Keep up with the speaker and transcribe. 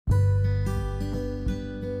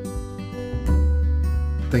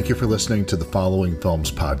Thank you for listening to the Following Films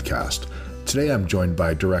podcast. Today I'm joined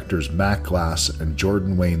by directors Matt Glass and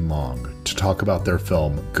Jordan Wayne Long to talk about their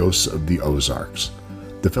film Ghosts of the Ozarks.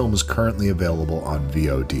 The film is currently available on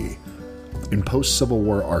VOD. In post-Civil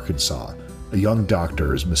War Arkansas, a young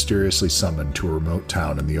doctor is mysteriously summoned to a remote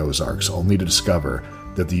town in the Ozarks only to discover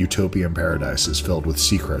that the utopian paradise is filled with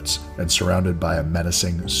secrets and surrounded by a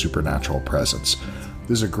menacing supernatural presence.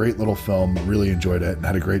 This is a great little film. Really enjoyed it and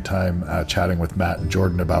had a great time chatting with Matt and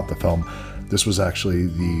Jordan about the film. This was actually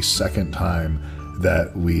the second time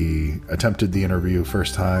that we attempted the interview.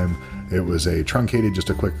 First time, it was a truncated, just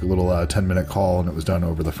a quick little 10-minute call, and it was done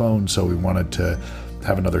over the phone. So we wanted to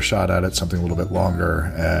have another shot at it, something a little bit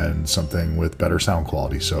longer and something with better sound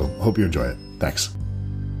quality. So hope you enjoy it. Thanks.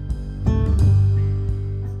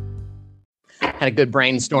 Had a good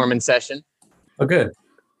brainstorming session. Oh, good.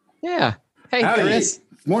 Yeah. Hey, Howdy. Chris.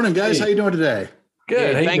 Morning, guys. How you doing today?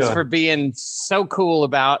 Good. Dude, thanks for being so cool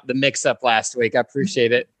about the mix-up last week. I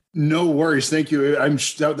appreciate it. No worries. Thank you.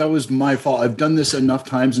 That was my fault. I've done this enough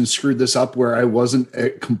times and screwed this up where I wasn't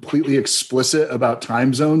completely explicit about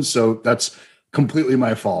time zones. So that's completely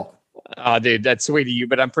my fault. Oh, dude, that's sweet of you,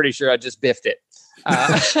 but I'm pretty sure I just biffed it.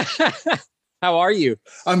 How are you?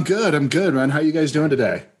 I'm good, man. How you guys doing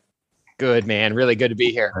today? Good, man. Really good to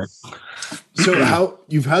be here. So how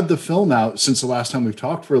you've had the film out since the last time we've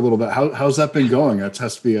talked for a little bit. How's that been going? That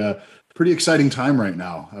has to be a pretty exciting time right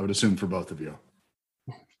now, I would assume, for both of you.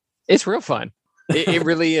 It's real fun. It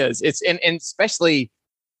really is. It's and especially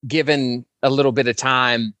given a little bit of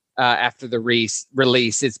time after the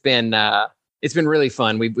release, it's been really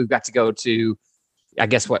fun. We've got to go to, I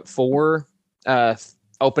guess, 4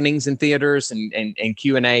 openings in theaters and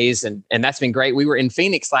Q&As, and that's been great. We were in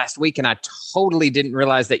Phoenix last week, and I totally didn't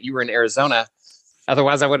realize that you were in Arizona.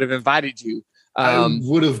 Otherwise, I would have invited you. I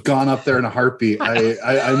would have gone up there in a heartbeat.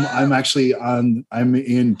 I'm actually I'm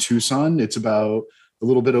in Tucson. It's about a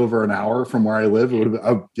little bit over an hour from where I live. It would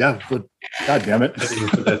have been, but God damn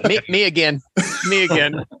it. me again.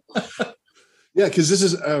 Yeah, because this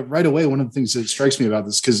is right away one of the things that strikes me about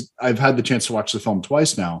this, because I've had the chance to watch the film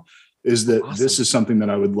twice now, is that Awesome. This is something that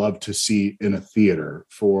I would love to see in a theater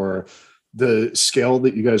for the scale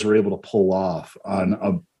that you guys were able to pull off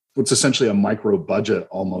on what's essentially a micro budget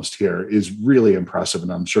almost here is really impressive.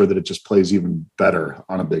 And I'm sure that it just plays even better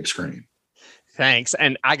on a big screen. Thanks.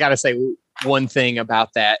 And I got to say one thing about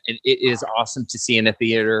that, and it is awesome to see in a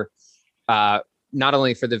theater, not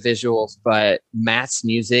only for the visuals, but Matt's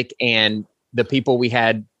music and the people we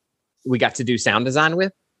got to do sound design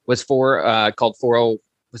with was called 424.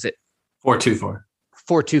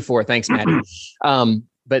 424. Thanks, Maddie.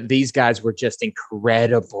 But these guys were just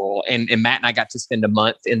incredible. And Matt and I got to spend a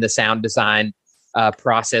month in the sound design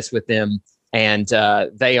process with them. And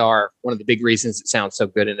they are one of the big reasons it sounds so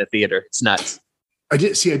good in a theater. It's nuts. I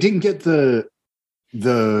didn't get the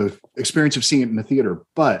experience of seeing it in the theater,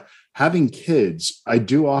 but having kids, I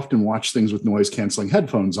do often watch things with noise canceling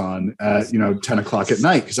headphones on at 10 o'clock at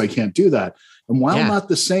night, because I can't do that. And while not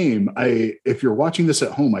the same, if you're watching this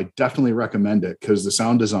at home, I definitely recommend it, because the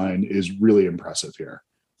sound design is really impressive here.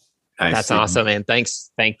 Nice. That's awesome, man.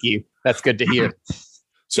 Thanks. Thank you. That's good to hear.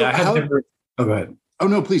 So go ahead. Oh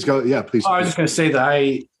no, please go. Yeah, please. I was just going to say that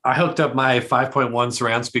I hooked up my 5.1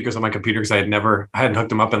 surround speakers on my computer because I hadn't hooked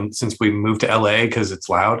them up since we moved to LA, because it's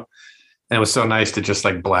loud. And it was so nice to just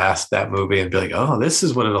like blast that movie and be like, oh, this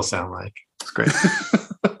is what it'll sound like. It's great.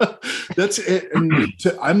 That's it. And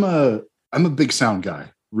I'm a big sound guy,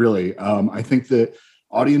 really. I think that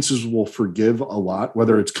audiences will forgive a lot,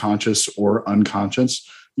 whether it's conscious or unconscious.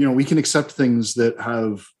 We can accept things that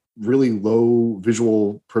have really low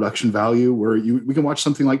visual production value, where we can watch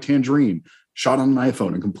something like Tangerine shot on an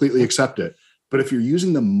iPhone and completely accept it. But if you're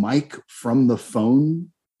using the mic from the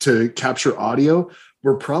phone to capture audio,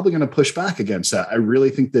 we're probably going to push back against that. I really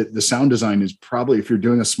think that the sound design is probably, if you're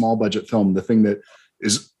doing a small budget film, the thing that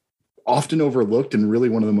is often overlooked and really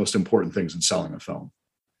one of the most important things in selling a film.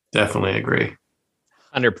 Definitely agree.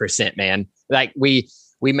 100%, man. Like we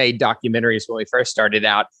made documentaries when we first started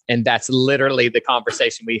out, and that's literally the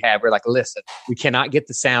conversation we have. We're like, listen, we cannot get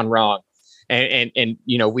the sound wrong. And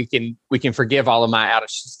we can forgive all of my out of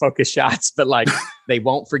focus shots, but like they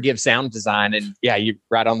won't forgive sound design. And yeah, you're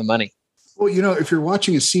right on the money. Well, if you're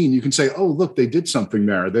watching a scene, you can say, oh, look, they did something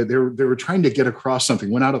there. They were trying to get across something,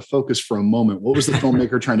 went out of focus for a moment. What was the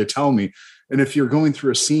filmmaker trying to tell me? And if you're going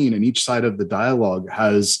through a scene and each side of the dialogue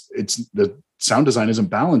the sound design isn't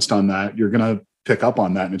balanced on that, you're going to pick up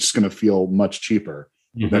on that, and it's just going to feel much cheaper.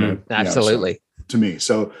 Absolutely. To me.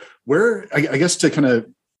 So I guess to kind of,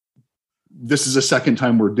 this is the second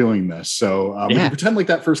time we're doing this. So we can pretend like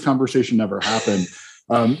that first conversation never happened.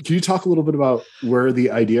 Can you talk a little bit about where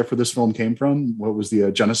the idea for this film came from? What was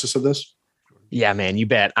the genesis of this? Yeah, man, you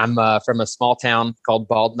bet. I'm from a small town called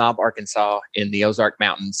Bald Knob, Arkansas, in the Ozark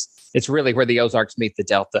Mountains. It's really where the Ozarks meet the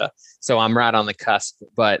Delta. So I'm right on the cusp.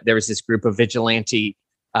 But there was this group of vigilante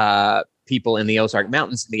people in the Ozark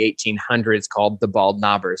Mountains in the 1800s called the Bald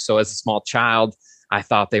Knobbers. So as a small child, I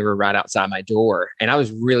thought they were right outside my door. And I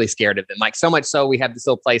was really scared of them. Like, so much so we have this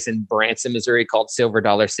little place in Branson, Missouri called Silver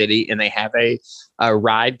Dollar City. And they have a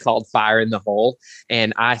ride called Fire in the Hole.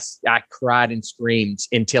 And I cried and screamed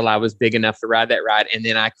until I was big enough to ride that ride. And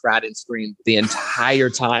then I cried and screamed the entire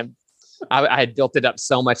time. I had built it up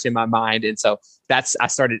so much in my mind. And so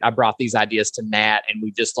I brought these ideas to Matt, and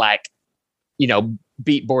we just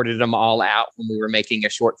beat boarded them all out when we were making a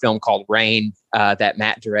short film called Rain that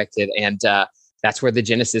Matt directed. And that's where the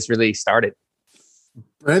genesis really started.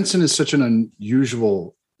 Branson is such an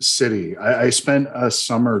unusual city. I spent a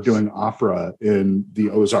summer doing opera in the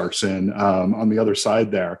Ozarks and on the other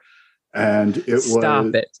side there. And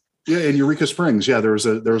in Eureka Springs. Yeah, there was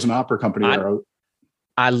an opera company there.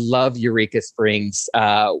 I love Eureka Springs.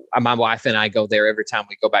 My wife and I go there every time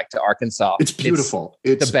we go back to Arkansas. It's beautiful.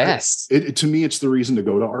 It's the best. To me, it's the reason to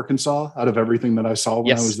go to Arkansas out of everything that I saw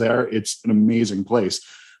when I was there. It's an amazing place.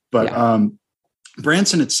 But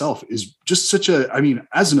Branson itself is just as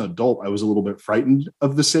an adult, I was a little bit frightened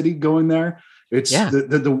of the city going there. It's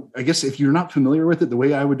I guess if you're not familiar with it, the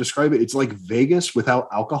way I would describe it, it's like Vegas without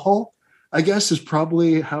alcohol, I guess, is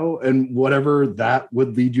probably how, and whatever that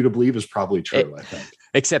would lead you to believe is probably true, I think.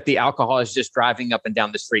 Except the alcohol is just driving up and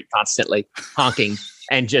down the street constantly, honking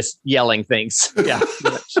and just yelling things. Yeah.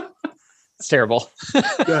 It's terrible.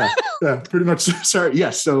 yeah, pretty much. Sorry. Yes. Yeah,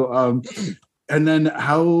 so, and then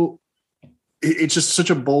how it's just such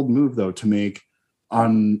a bold move, though, to make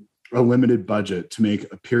on a limited budget, to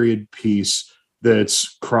make a period piece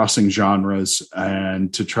that's crossing genres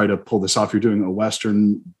and to try to pull this off. You're doing a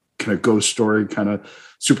Western kind of ghost story, kind of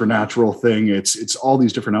supernatural thing. It's all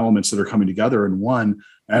these different elements that are coming together in one.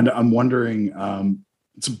 And I'm wondering,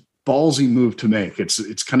 it's a ballsy move to make.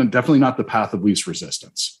 It's kind of definitely not the path of least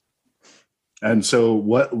resistance. And so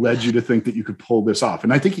what led you to think that you could pull this off?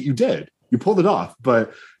 And I think you did. You pulled it off,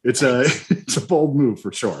 but it's a bold move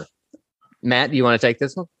for sure. Matt, do you want to take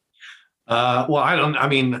this one? Well,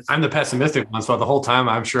 I'm the pessimistic one. So the whole time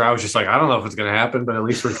I'm sure I was just like, I don't know if it's going to happen, but at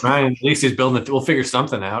least we're trying. At least he's building it. We'll figure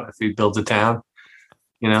something out if he builds a town.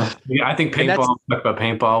 I think paintball, talk about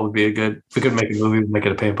paintball would be if we could make a movie, we'd make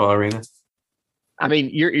it a paintball arena. I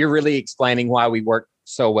mean, you're really explaining why we work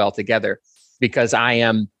so well together, because I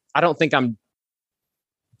don't think I'm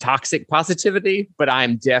toxic positivity, but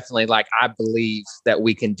I'm definitely I believe that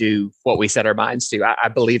we can do what we set our minds to. I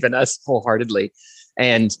believe in us wholeheartedly.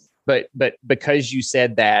 But because you say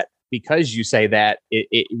that,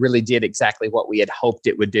 it really did exactly what we had hoped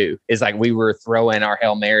it would do. Is like we were throwing our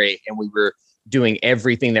Hail Mary and we were doing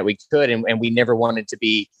everything that we could. And we never wanted to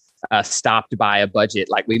be stopped by a budget.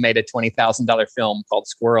 Like we made a $20,000 film called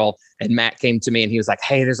Squirrel, and Matt came to me and he was like,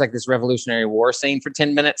 hey, there's like this Revolutionary War scene for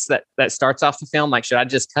 10 minutes that starts off the film. Like, should I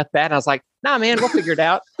just cut that? And I was like, nah, man, we'll figure it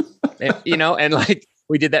out. And like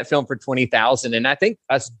we did that film for $20,000. And I think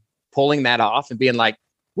us pulling that off and being like,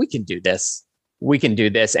 we can do this.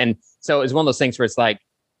 And so it's one of those things where it's like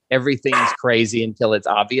everything's crazy until it's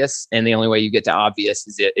obvious. And the only way you get to obvious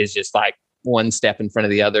is just like one step in front of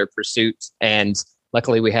the other pursuit. And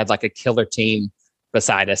luckily we had like a killer team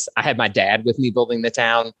beside us. I had my dad with me building the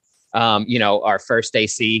town. Our first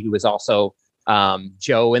AC, who was also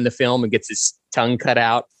Joe in the film and gets his tongue cut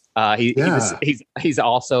out. He's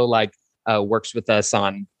also like works with us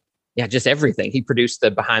on just everything. He produced the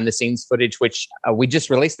behind the scenes footage, which we just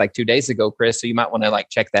released like 2 days ago, Chris. So you might want to like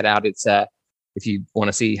check that out. It's if you want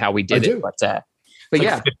to see how we did it. But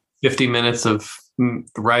like 50 minutes of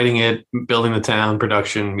writing it, building the town,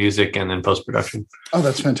 production, music, and then post-production. Oh,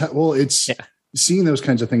 that's fantastic. Well, it's seeing those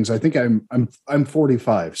kinds of things. I think I'm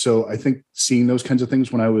 45. So I think seeing those kinds of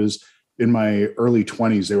things when I was in my early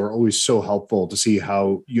 20s, they were always so helpful to see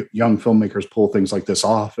how young filmmakers pull things like this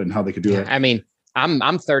off and how they could do it. I mean,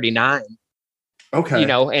 I'm 39.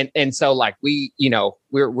 Okay. And so like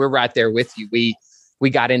we're right there with you. We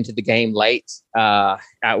got into the game late.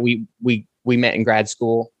 We met in grad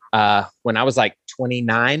school when I was like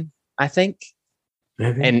 29, I think.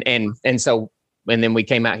 Maybe. And so then we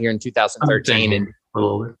came out here in 2013 and a little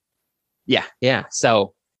older. Yeah.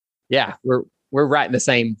 So we're right in the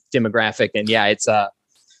same demographic, and it's the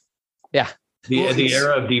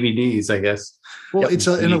era of DVDs, I guess. Well, it's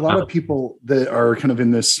and a lot of people that are kind of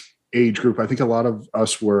in this age group. I think a lot of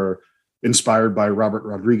us were inspired by Robert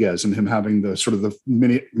Rodriguez and him having the sort of the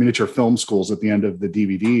miniature film schools at the end of the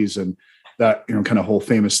DVDs. And that, kind of whole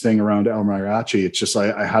famous thing around El Mariachi. It's just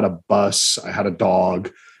I had a bus, I had a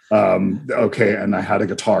dog, okay, and I had a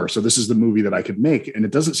guitar. So this is the movie that I could make. And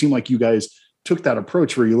it doesn't seem like you guys took that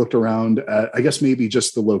approach where you looked around at, I guess, maybe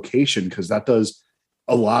just the location, because that does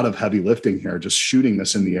a lot of heavy lifting here. Just shooting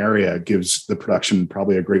this in the area gives the production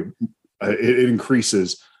probably a great, it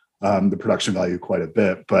increases the production value quite a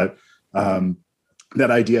bit. But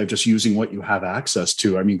that idea of just using what you have access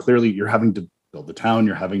to, I mean, clearly you're having to build the town,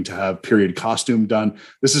 you're having to have period costume done.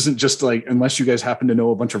 This isn't just like, unless you guys happen to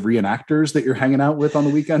know a bunch of reenactors that you're hanging out with on the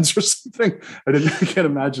weekends or something. I can't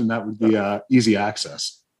imagine that would be easy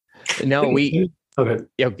access. No,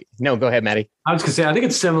 Okay. No, go ahead, Maddie. I was going to say, I think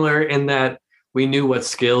it's similar in that we knew what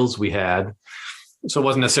skills we had. So it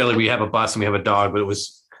wasn't necessarily we have a bus and we have a dog, but it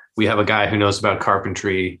was, we have a guy who knows about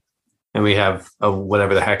carpentry, and we have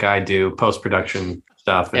whatever the heck I do, post-production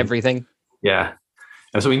stuff. And, everything. Yeah.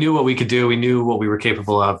 And so we knew what we could do. We knew what we were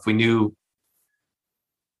capable of. We knew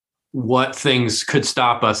what things could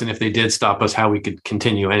stop us. And if they did stop us, how we could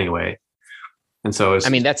continue anyway. And so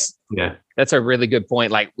that's a really good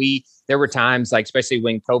point. Like there were times, like, especially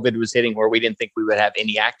when COVID was hitting, where we didn't think we would have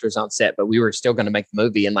any actors on set, but we were still going to make the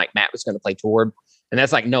movie. And like Matt was going to play Torb. And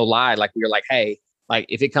that's like no lie. Like we were like, hey, like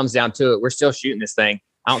if it comes down to it, we're still shooting this thing.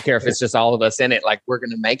 I don't care if it's just all of us in it. Like we're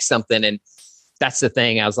going to make something. And that's the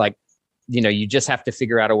thing. I was like, you just have to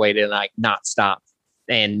figure out a way to like not stop.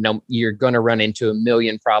 And you're going to run into a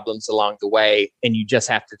million problems along the way. And you just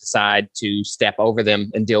have to decide to step over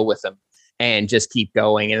them and deal with them and just keep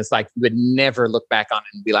going. And it's like, you would never look back on it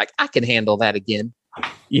and be like, I can handle that again,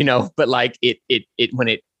 but like it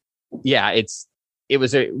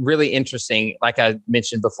was a really interesting, like I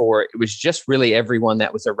mentioned before, it was just really everyone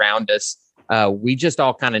that was around us. We just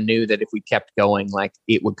all kind of knew that if we kept going, like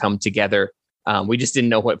it would come together. We just didn't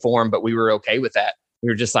know what form, but we were okay with that. We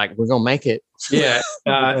were just like, we're going to make it. Yeah.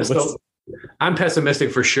 So I'm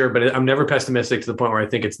pessimistic for sure, but I'm never pessimistic to the point where I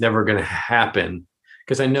think it's never going to happen.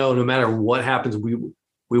 Because I know no matter what happens, we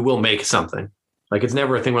will make something. Like it's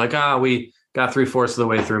never a thing we're like, we got 3/4 of the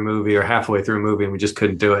way through a movie or halfway through a movie and we just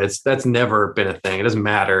couldn't do it. That's never been a thing. It doesn't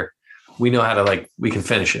matter. We know how to we can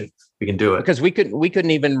finish it. We can do it. Because we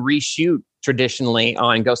couldn't even reshoot traditionally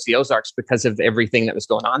on Ghost of the Ozarks because of everything that was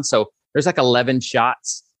going on. So there's like 11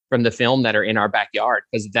 shots from the film that are in our backyard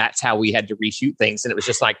because that's how we had to reshoot things. And it was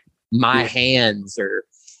just like my hands or.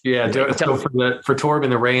 Yeah. So for Torb in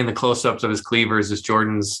the rain, the close-ups of his cleavers is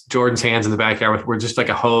Jordan's hands in the backyard. We're just like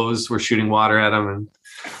a hose. We're shooting water at him. And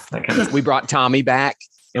that kind of. We brought Tommy back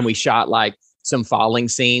and we shot like some falling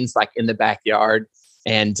scenes like in the backyard.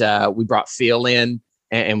 And we brought Phil in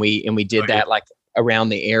and we did that like around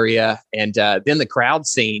the area. And then the crowd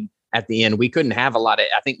scene at the end, we couldn't have a lot of,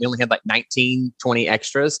 I think we only had like 19, 20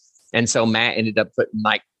 extras. And so Matt ended up putting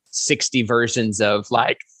like 60 versions of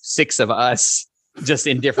like 6 of us just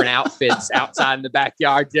in different outfits outside in the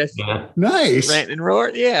backyard. Just nice. Rant and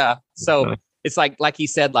roar. Yeah. So it's like he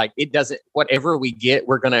said, like it doesn't, whatever we get,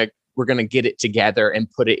 we're going to get it together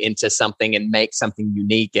and put it into something and make something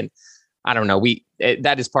unique. And I don't know,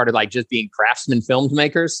 that is part of like just being craftsman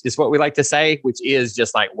filmmakers is what we like to say, which is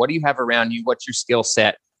just like, what do you have around you? What's your skill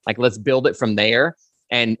set? Like, let's build it from there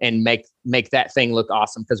and make that thing look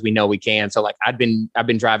awesome. Cause we know we can. So like, I've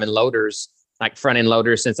been driving loaders, like front end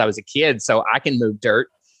loaders since I was a kid. So I can move dirt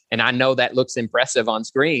and I know that looks impressive on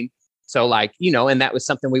screen. So like, and that was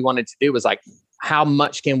something we wanted to do was like, how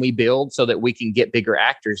much can we build so that we can get bigger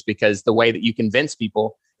actors? Because the way that you convince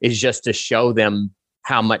people is just to show them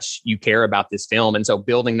how much you care about this film. And so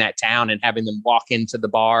building that town and having them walk into the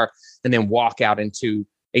bar and then walk out into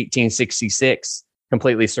 1866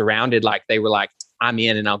 completely surrounded, like they were like, I'm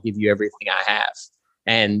in and I'll give you everything I have.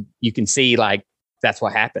 And you can see like, that's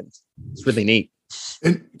what happened. It's really neat.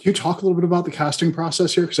 And can you talk a little bit about the casting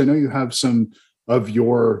process here? Because I know you have some of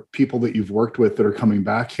your people that you've worked with that are coming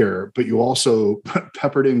back here, but you also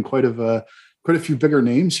peppered in quite a few bigger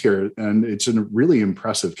names here. And it's a really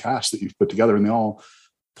impressive cast that you've put together, and they all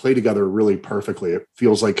play together really perfectly. It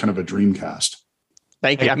feels like kind of a dream cast.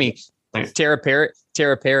 Thank you. I mean, Tara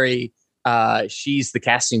Perry, she's the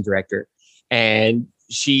casting director, and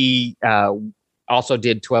she also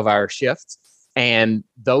did 12-hour shifts. And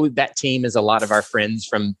though that team is a lot of our friends,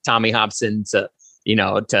 from Tommy Hobson to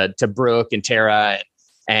Brooke and Tara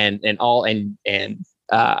and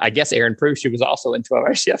I guess Aaron Prue, she was also in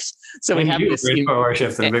 12-hour shifts. So we have this 12-hour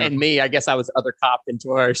shifts and me, I guess I was other cop in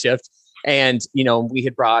 12-hour shift. And, we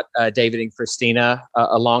had brought David and Christina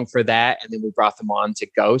along for that. And then we brought them on to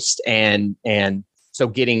Ghost. And so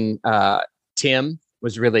getting Tim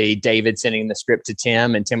was really David sending the script to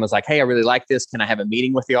Tim, and Tim was like, hey, I really like this. Can I have a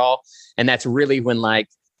meeting with y'all? And that's really when, like,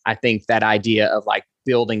 I think that idea of like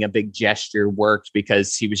building a big gesture worked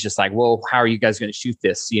because he was just like, well, how are you guys going to shoot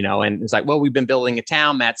this? And it's like, well, we've been building a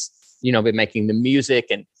town. Matt's, been making the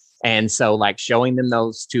music. And so like showing them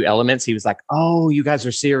those two elements, he was like, oh, you guys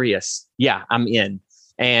are serious. Yeah, I'm in.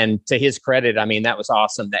 And to his credit, I mean, that was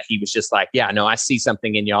awesome that he was just like, yeah, no, I see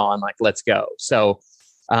something in y'all. I'm like, let's go. So,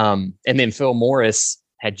 and then Phil Morris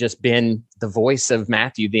had just been the voice of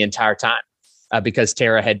Matthew the entire time because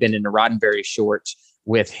Tara had been in a Roddenberry short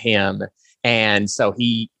with him. And so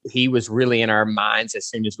he was really in our minds as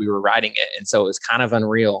soon as we were writing it. And so it was kind of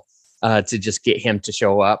unreal to just get him to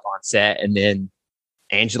show up on set. And then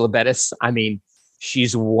Angela Bettis, I mean,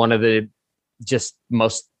 she's one of the just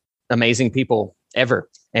most amazing people ever.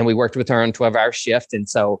 And we worked with her on 12-hour shift. And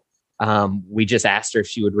so we just asked her if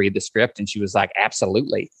she would read the script, and she was like,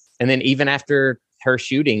 absolutely. And then even after her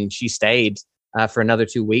shooting, she stayed for another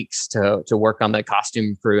 2 weeks to work on the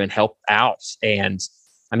costume crew and help out. And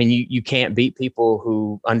I mean, you can't beat people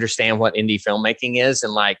who understand what indie filmmaking is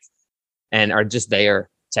and are just there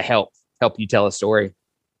to help you tell a story.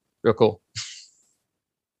 Real cool.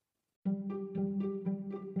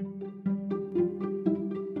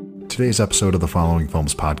 Today's episode of the Following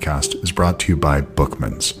Films podcast is brought to you by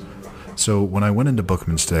Bookmans. So when I went into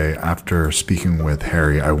Bookmans today, after speaking with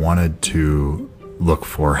Harry, I wanted to look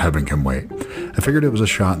for Heaven Can Wait. I figured it was a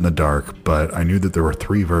shot in the dark, but I knew that there were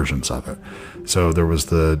 3 versions of it. So there was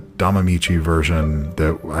the Damamichi version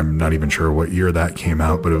that I'm not even sure what year that came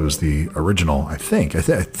out, but it was the original, I think. I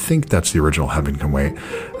think that's the original Heaven Can Wait.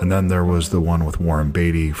 And then there was the one with Warren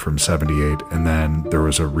Beatty from 78. And then there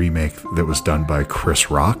was a remake that was done by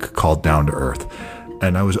Chris Rock called Down to Earth.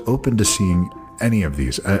 And I was open to seeing any of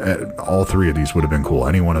these. All 3 of these would have been cool.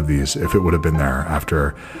 Any one of these, if it would have been there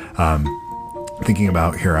after thinking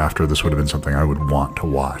about Hereafter, this would have been something I would want to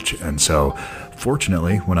watch. And so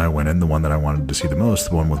fortunately, when I went in, the one that I wanted to see the most,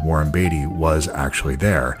 the one with Warren Beatty, was actually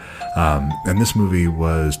there. And this movie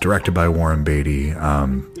was directed by Warren Beatty,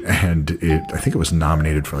 and I think it was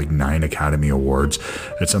nominated for like 9 Academy Awards.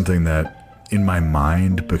 It's something that in my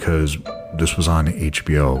mind, because this was on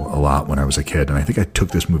HBO a lot when I was a kid, and I think I took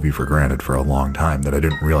this movie for granted for a long time, that I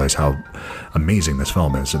didn't realize how amazing this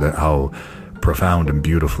film is, that how profound and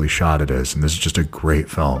beautifully shot it is. And this is just a great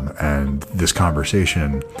film. And this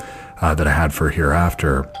conversation that I had for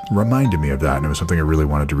Hereafter reminded me of that, and it was something I really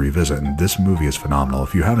wanted to revisit. And this movie is phenomenal.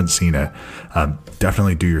 If you haven't seen it,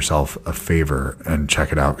 definitely do yourself a favor and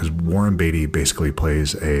check it out, because Warren Beatty basically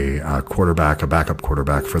plays a backup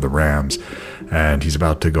quarterback for the Rams, and he's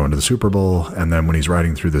about to go into the Super Bowl. And then when he's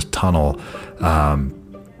riding through this tunnel,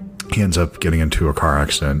 he ends up getting into a car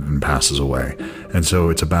accident and passes away. And so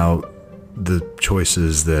it's about the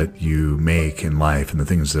choices that you make in life and the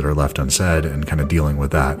things that are left unsaid, and kind of dealing with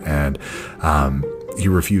that. And he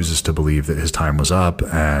refuses to believe that his time was up,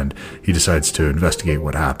 and he decides to investigate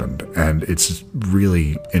what happened. And it's a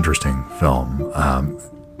really interesting film.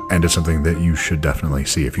 And it's something that you should definitely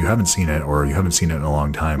see. If you haven't seen it, or you haven't seen it in a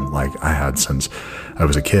long time, like I had since I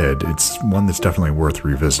was a kid, it's one that's definitely worth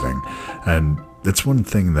revisiting. And that's one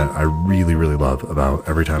thing that I really, really love about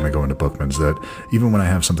every time I go into Bookmans, that even when I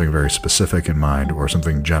have something very specific in mind or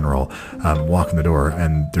something general, walk in the door,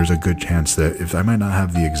 and there's a good chance that if I might not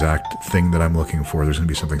have the exact thing that I'm looking for, there's going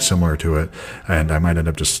to be something similar to it, and I might end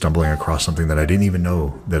up just stumbling across something that I didn't even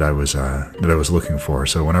know that I was looking for.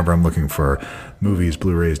 So whenever I'm looking for movies,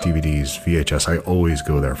 Blu-rays, DVDs, VHS, I always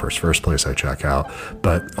go there first place I check out.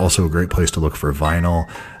 But also a great place to look for vinyl,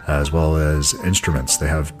 as well as instruments. They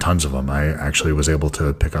have tons of them. I actually was able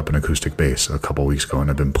to pick up an acoustic bass a couple weeks ago, and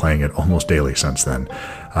I've been playing it almost daily since then.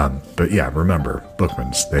 But yeah, remember,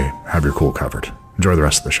 Bookmans, they have your cool covered. Enjoy the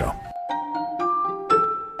rest of the show.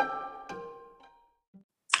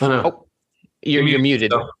 Oh, you're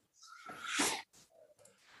muted.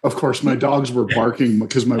 Of course, my dogs were barking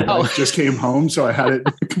because my wife just came home, so I had it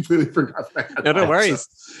completely forgot that I had no worries.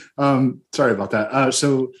 So, sorry about that.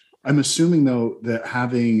 So I'm assuming, though, that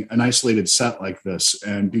having an isolated set like this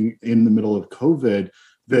and being in the middle of COVID,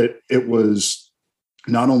 that it was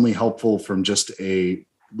not only helpful from just a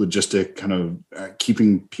logistic kind of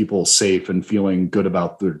keeping people safe and feeling good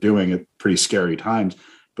about what they're doing at pretty scary times,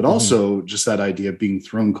 but also just that idea of being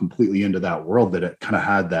thrown completely into that world, that it kind of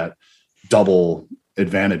had that double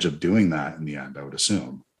advantage of doing that in the end, I would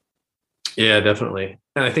assume. Yeah, definitely.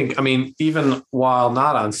 And I think, even while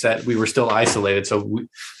not on set, we were still isolated. So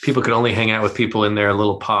people could only hang out with people in their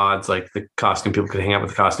little pods, like the costume people could hang out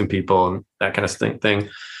with the costume people and that kind of thing.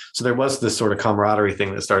 So there was this sort of camaraderie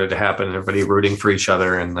thing that started to happen, and everybody rooting for each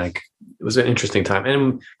other. And it was an interesting time.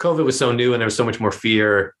 And COVID was so new, and there was so much more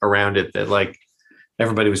fear around it, that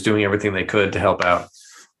everybody was doing everything they could to help out,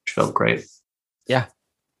 which felt great. Yeah.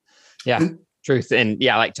 Yeah. Truth. And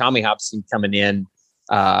yeah, like Tommy Hobson coming in,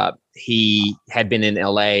 he had been in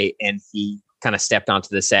LA and he kind of stepped onto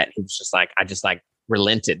the set. He was just like, I just like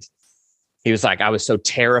relented. He was like, I was so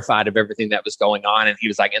terrified of everything that was going on. And he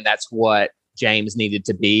was like, and that's what James needed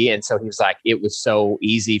to be. And so he was like, it was so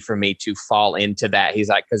easy for me to fall into that. He's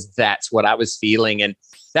like, because that's what I was feeling. And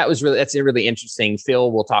that's really interesting.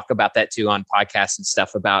 Phil will talk about that too on podcasts and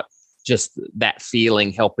stuff, about just that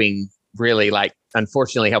feeling helping, really, like,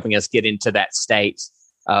 unfortunately helping us get into that state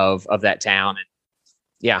of that town. And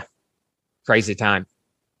yeah, crazy time.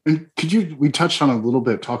 And we touched on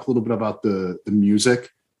talk a little bit about the music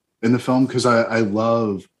in the film, because I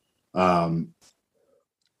love how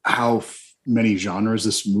many genres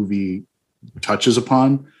this movie touches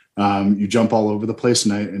upon. You jump all over the place,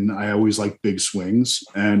 and I always like big swings,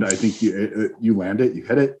 and I think you land it, you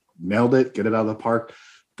hit it, nailed it, get it out of the park.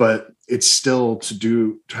 But it's still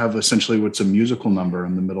to have essentially what's a musical number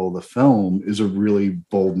in the middle of the film is a really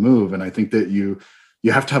bold move, and I think that you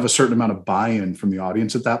have to have a certain amount of buy-in from the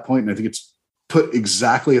audience at that point, and I think it's put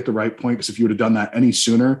exactly at the right point, because if you would have done that any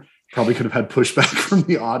sooner, probably could have had pushback from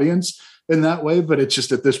the audience in that way. But it's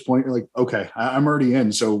just at this point, you're like, okay, I'm already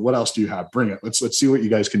in. So what else do you have? Bring it. Let's see what you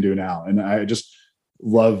guys can do now. And I just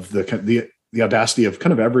love the audacity of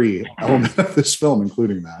kind of every element of this film,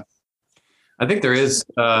 including that. I think there is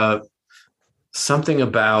something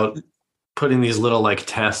about putting these little like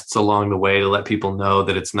tests along the way to let people know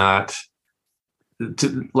that it's not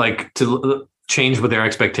to change what their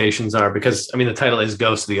expectations are. Because I mean, the title is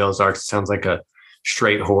Ghost of the Ozarks. It sounds like a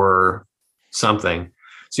straight horror something.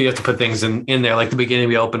 So you have to put things in there. Like the beginning,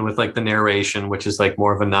 we open with like the narration, which is like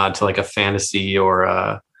more of a nod to like a fantasy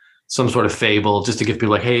or some sort of fable, just to give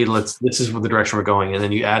people like, hey, this is the direction we're going. And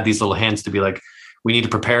then you add these little hints to be like, we need to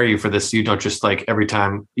prepare you for this. So you don't just like every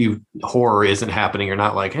time horror isn't happening, you're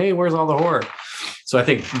not like, hey, where's all the horror? So I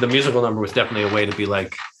think the musical number was definitely a way to be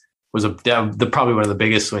like, probably one of the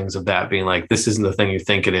biggest swings of that, being like, this isn't the thing you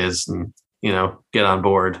think it is, and get on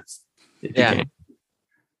board. Yeah.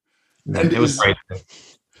 It was great.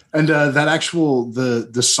 And that actual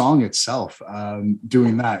the song itself,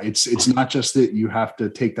 doing that, it's not just that you have to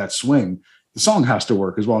take that swing. The song has to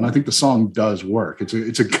work as well, and I think the song does work.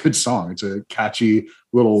 It's a good song. It's a catchy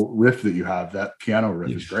little riff that you have. That piano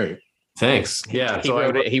riff is great. Thanks. Yeah,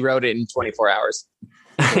 he wrote it in 24 hours.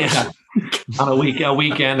 Yeah. On a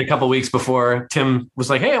weekend, a couple weeks before. Tim was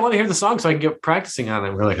like, "Hey, I want to hear the song so I can get practicing on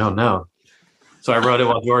it." We're like, "Oh no!" So I wrote it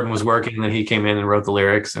while Jordan was working, and then he came in and wrote the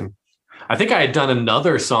lyrics. And I think I had done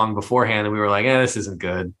another song beforehand, and we were like, this isn't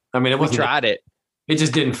good. I mean, we tried it. It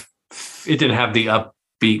just didn't. It didn't have the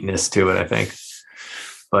upbeatness to it, I think.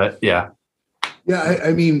 But yeah.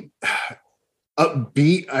 I mean,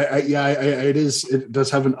 upbeat. It is. It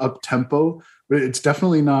does have an up tempo, but it's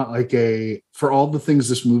definitely not like for all the things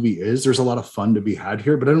this movie is. There's a lot of fun to be had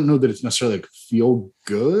here, but I don't know that it's necessarily like feel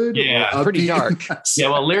good. Yeah, pretty dark. Yeah,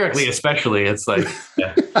 well, lyrically especially, it's like.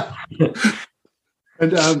 Yeah.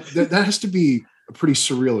 And that has to be a pretty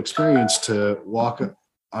surreal experience to walk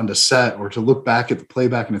onto set or to look back at the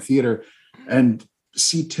playback in a theater and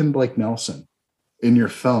see Tim Blake Nelson in your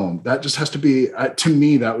film. That just has to be, to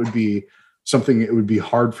me, that would be something it would be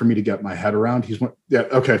hard for me to get my head around.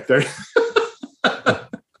 Okay, there.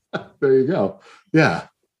 There you go. Yeah,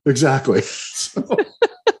 exactly. So,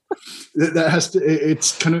 that has to,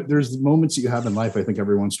 it's kind of, there's moments that you have in life, I think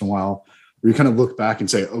every once in a while, where you kind of look back and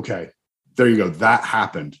say, okay, there you go. That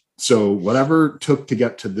happened. So whatever it took to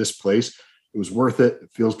get to this place, it was worth it. It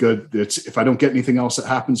feels good. If I don't get anything else that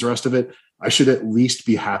happens the rest of it, I should at least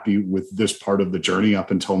be happy with this part of the journey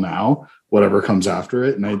up until now, whatever comes after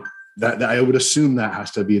it. And I would assume that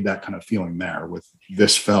has to be that kind of feeling there with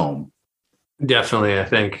this film. Definitely. I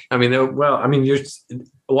think,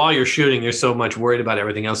 while you're shooting, you're so much worried about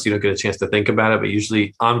everything else. You don't get a chance to think about it, but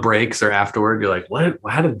usually on breaks or afterward, you're like,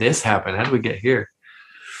 how did this happen? How did we get here?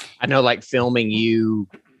 I know, like filming you,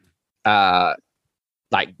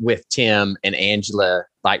 like with Tim and Angela,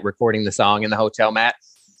 like recording the song in the hotel, Matt,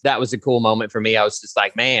 that was a cool moment for me. I was just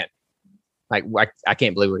like, man, like I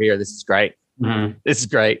can't believe we're here. This is great. Mm-hmm. This is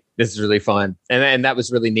great. This is really fun. And that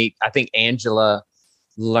was really neat. I think Angela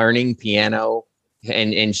learning piano,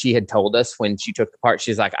 and she had told us when she took the part,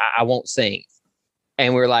 she's like, I won't sing.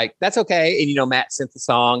 And we were like, that's okay. And, Matt sent the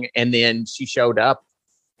song, and then she showed up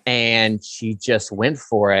and she just went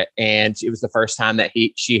for it. And it was the first time that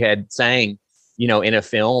she had sang, in a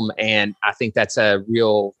film. And I think that's a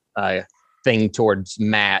real thing towards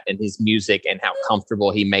Matt and his music and how comfortable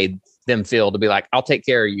he made them feel to be like, I'll take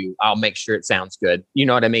care of you. I'll make sure it sounds good. You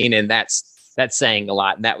know what I mean? And that's saying a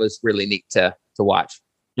lot. And that was really neat to watch.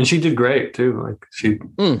 And she did great too. Like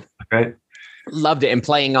great. Loved it. And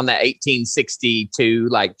playing on that 1862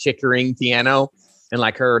 like Chickering piano and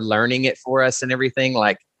like her learning it for us and everything,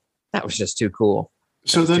 like that was just too cool.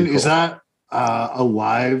 So then is that a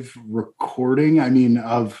live recording, I mean,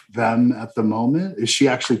 of them at the moment? Is she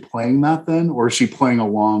actually playing that then, or is she playing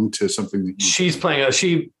along to something that she's playing?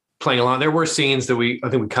 Playing along. There were scenes that I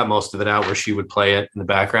think we cut most of it out where she would play it in the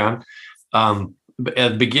background. But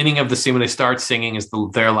at the beginning of the scene when they start singing is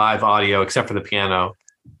their live audio, except for the piano,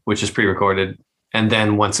 which is pre-recorded. And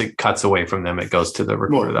then once it cuts away from them, it goes to the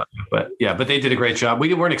recorded audio. But they did a great job.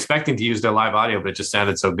 We weren't expecting to use their live audio, but it just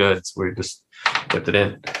sounded so good. So we just whipped it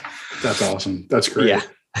in. That's awesome. That's great. Yeah.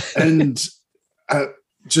 And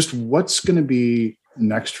just what's going to be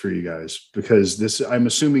next for you guys? Because I'm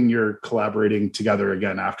assuming you're collaborating together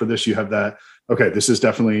again after this. You have that. Okay, this is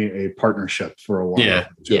definitely a partnership for a while. Yeah.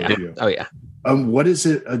 Oh yeah. What is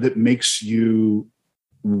it that makes you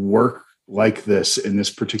work like this in this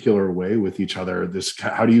particular way with each other?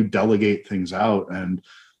 How do you delegate things out, and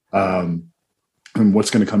what's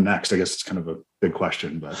going to come next? I guess it's kind of a big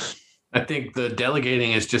question, but I think the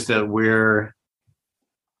delegating is just that we're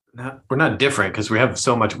not different because we have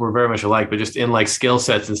so much. We're very much alike, but just in like skill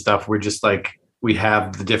sets and stuff, we're just like we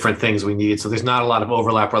have the different things we need. So there's not a lot of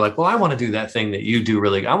overlap. We're like, well, I want to do that thing that you do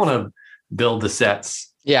really. I want to build the sets.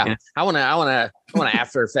 Yeah, and I want to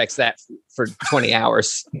After Effects that for 20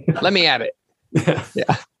 hours. Let me have it.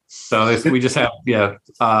 Yeah. So we just have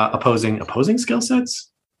opposing skill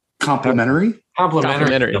sets. Complementary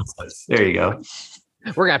skill sets. There you go.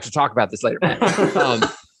 We're gonna have to talk about this later.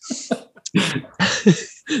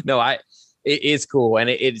 No, it's cool, and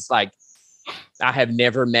it's like I have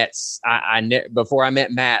never met. Before I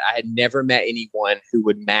met Matt, I had never met anyone who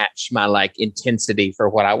would match my like intensity for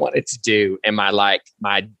what I wanted to do, and my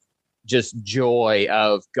just joy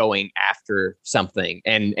of going after something.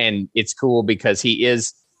 And it's cool because he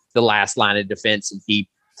is the last line of defense, and he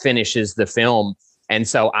finishes the film. And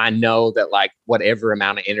so I know that like whatever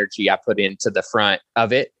amount of energy I put into the front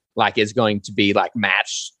of it, like is going to be like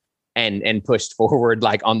matched and pushed forward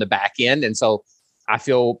like on the back end. And so I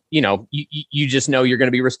feel, you just know you're going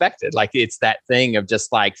to be respected. Like it's that thing of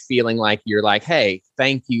just like feeling like you're like, hey,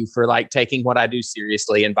 thank you for like taking what I do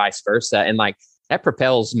seriously and vice versa. And like that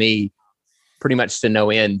propels me pretty much to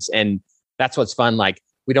no end. And that's what's fun. Like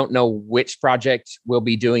we don't know which project we'll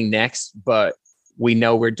be doing next, but we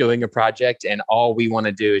know we're doing a project, and all we want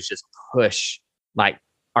to do is just push like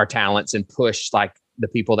our talents and push like the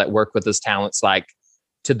people that work with us talents, like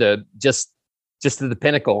to the just to the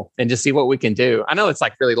pinnacle, and just see what we can do. I know it's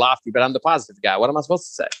like really lofty, but I'm the positive guy. What am I supposed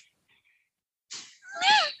to say?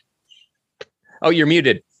 Oh, you're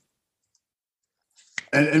muted.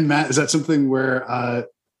 And Matt, is that something where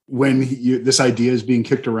when this idea is being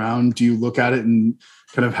kicked around, do you look at it and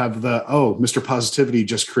kind of have Mr. Positivity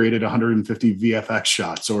just created 150 VFX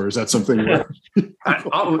shots, or is that something where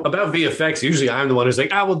about VFX? Usually, I'm the one who's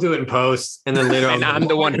like, "I will do it in post," and then later, and I'm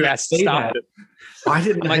the one who has to stop it. Why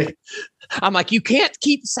didn't I'm like, you can't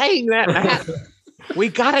keep saying that, Matt. We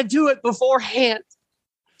got to do it beforehand.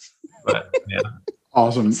 But, yeah.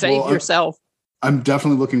 Awesome. Save yourself. I'm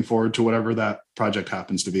definitely looking forward to whatever that project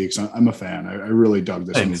happens to be, because I'm a fan. I really dug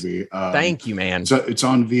this movie. Thank you, man. So it's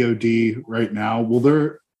on VOD right now. Will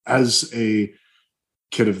there, as a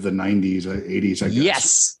kid of the 90s, 80s, I guess,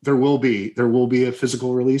 yes, there will be a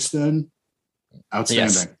physical release then? Outstanding.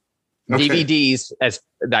 Yes. Okay. DVDs, as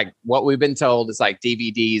like what we've been told, is like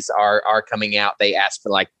DVDs are coming out. They ask for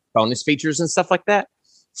like bonus features and stuff like that.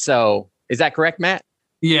 So is that correct, Matt?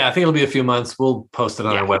 Yeah, I think it'll be a few months. We'll post it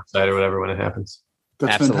on our website or whatever when it happens.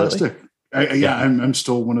 That's fantastic. I'm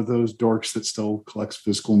still one of those dorks that still collects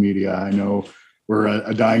physical media. I know we're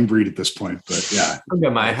a dying breed at this point, but yeah.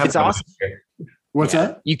 It's awesome. What's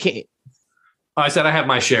that? You can't. I said I have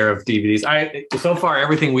my share of DVDs. So far,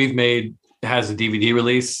 everything we've made has a DVD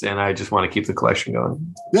release, and I just want to keep the collection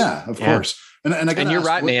going. Yeah, of course. And you're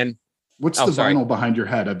right, man. What's the vinyl behind your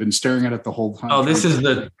head? I've been staring at it the whole time. Oh, this is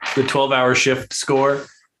the 12-hour shift score.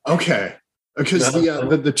 Okay. Because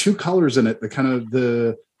the two colors in it, the kind of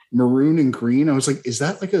the maroon and green, I was like, is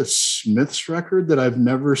that like a Smiths record that I've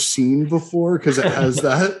never seen before? Because it has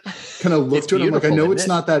that kind of look to it. I'm like, I know it's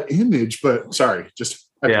not that image, but sorry. That's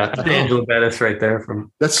Angela Bettis right there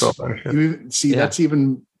from that's 12-hour shift. That's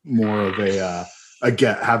even more of a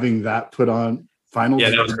get, having that put on vinyl.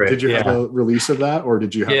 Yeah, that was great. Did you have a release of that, or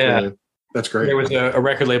did you have That's great. There was a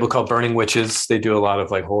record label called Burning Witches. They do a lot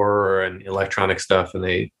of like horror and electronic stuff, and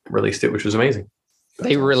they released it, which was amazing.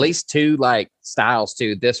 They released two like styles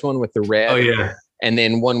too. This one with the red, and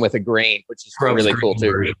then one with a green, which is really cool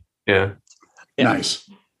too. Yeah. Nice,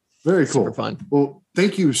 very cool. Super fun. Well,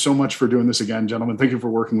 thank you so much for doing this again, gentlemen. Thank you for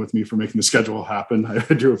working with me, for making the schedule happen. I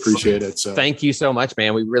do appreciate it. So thank you so much,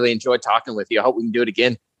 man. We really enjoyed talking with you. I hope we can do it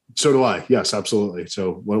again. So do I. Yes, absolutely.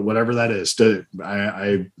 So whatever that is,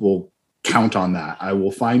 I will count on that. I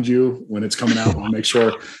will find you when it's coming out and make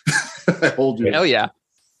sure I hold you. Hell yeah.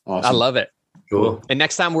 Awesome. I love it. Cool. And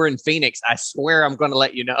next time we're in Phoenix, I swear I'm going to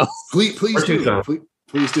let you know. Please do.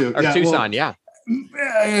 Please do. Or Tucson, yeah.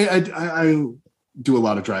 I do a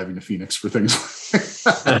lot of driving to Phoenix for things.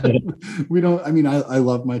 We don't. I mean, I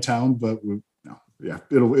love my town, but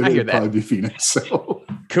it'll probably be Phoenix. So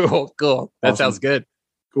cool. That sounds good.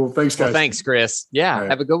 Cool. Thanks, guys. Well, thanks, Chris. Yeah. Right.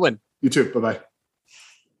 Have a good one. You too. Bye-bye.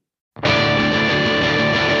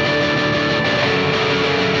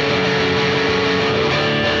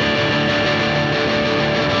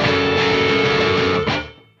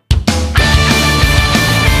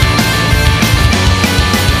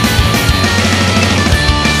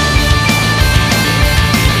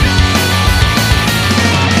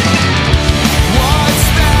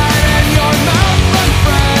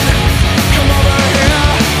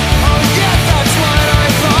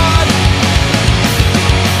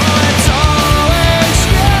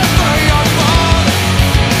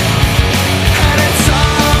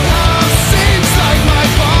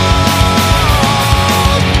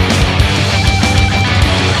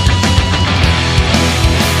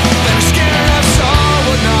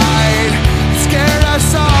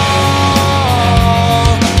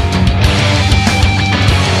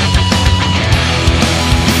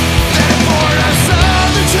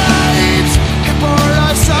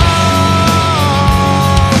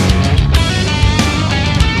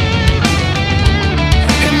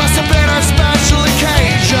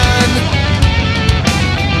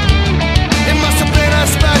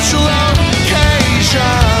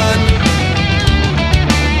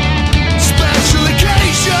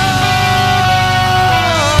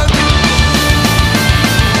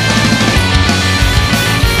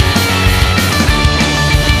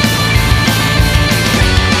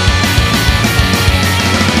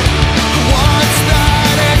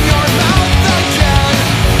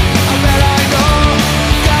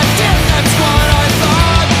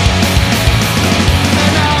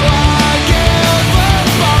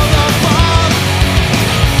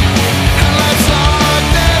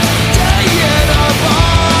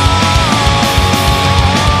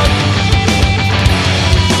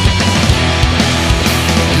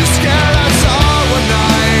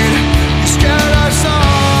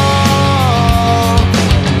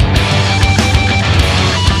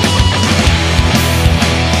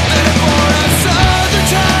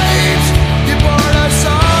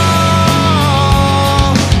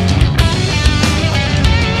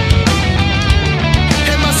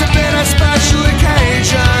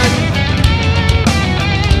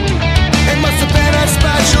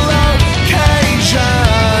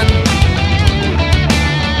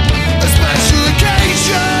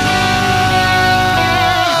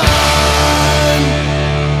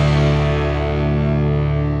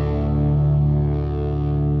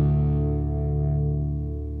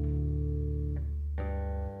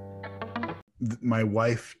 My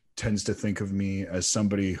wife tends to think of me as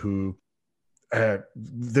somebody who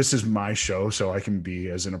this is my show, so I can be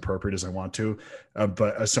as inappropriate as I want to,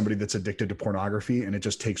 but as somebody that's addicted to pornography, and it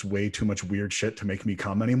just takes way too much weird shit to make me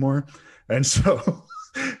come anymore. And so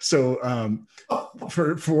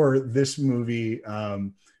for this movie,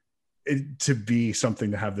 to be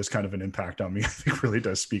something to have this kind of an impact on me, I think really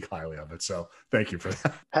does speak highly of it. So thank you for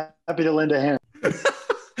that. Happy to lend a hand.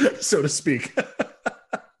 So to speak.